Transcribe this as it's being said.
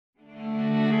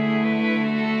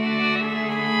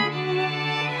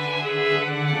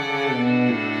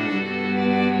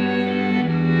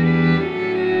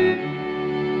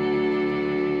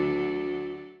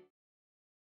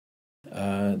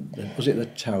Was it the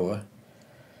Tower?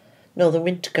 No, the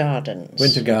Winter Gardens.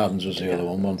 Winter Gardens was the other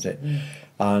one, wasn't it? Mm.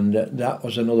 And that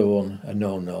was another one, a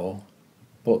no-no.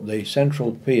 But the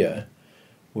Central Pier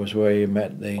was where you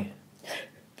met the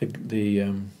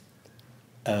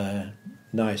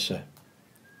nicer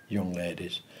young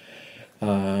ladies.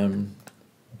 And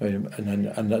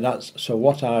that's so.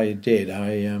 What I did,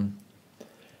 I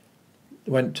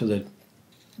went to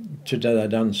the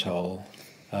dance hall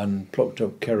and plucked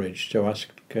up courage to ask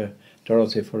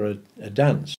Dorothy for a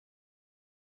dance.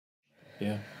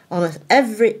 Yeah. On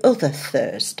every other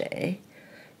Thursday,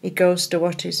 he goes to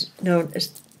what is known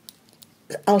as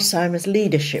Alzheimer's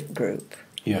Leadership Group.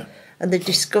 Yeah. And they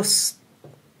discuss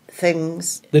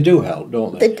things. They do help,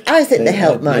 don't they? I think they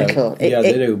help, Michael. Yeah,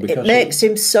 they do. Because it makes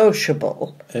him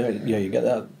sociable. Yeah, you get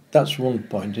that. That's one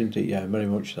point, isn't it? Yeah, very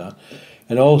much that.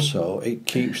 And also, it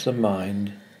keeps the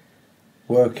mind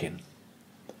working.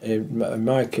 In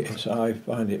my case, I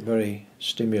find it very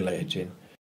stimulating.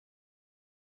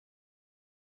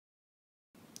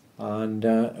 And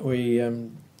we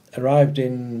arrived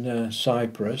in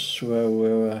Cyprus, where we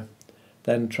were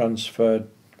then transferred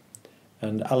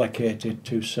and allocated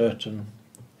to certain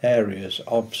areas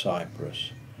of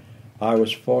Cyprus. I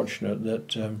was fortunate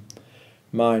that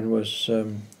mine was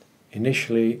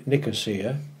initially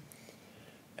Nicosia,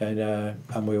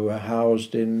 and we were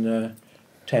housed in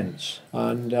tents.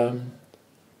 And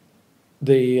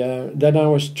then I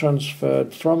was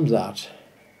transferred from that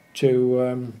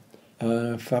to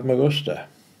Famagusta,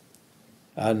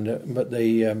 but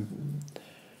the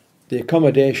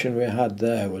accommodation we had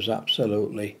there was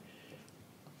absolutely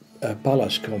a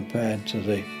palace compared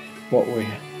to what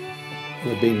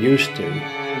we've been used to.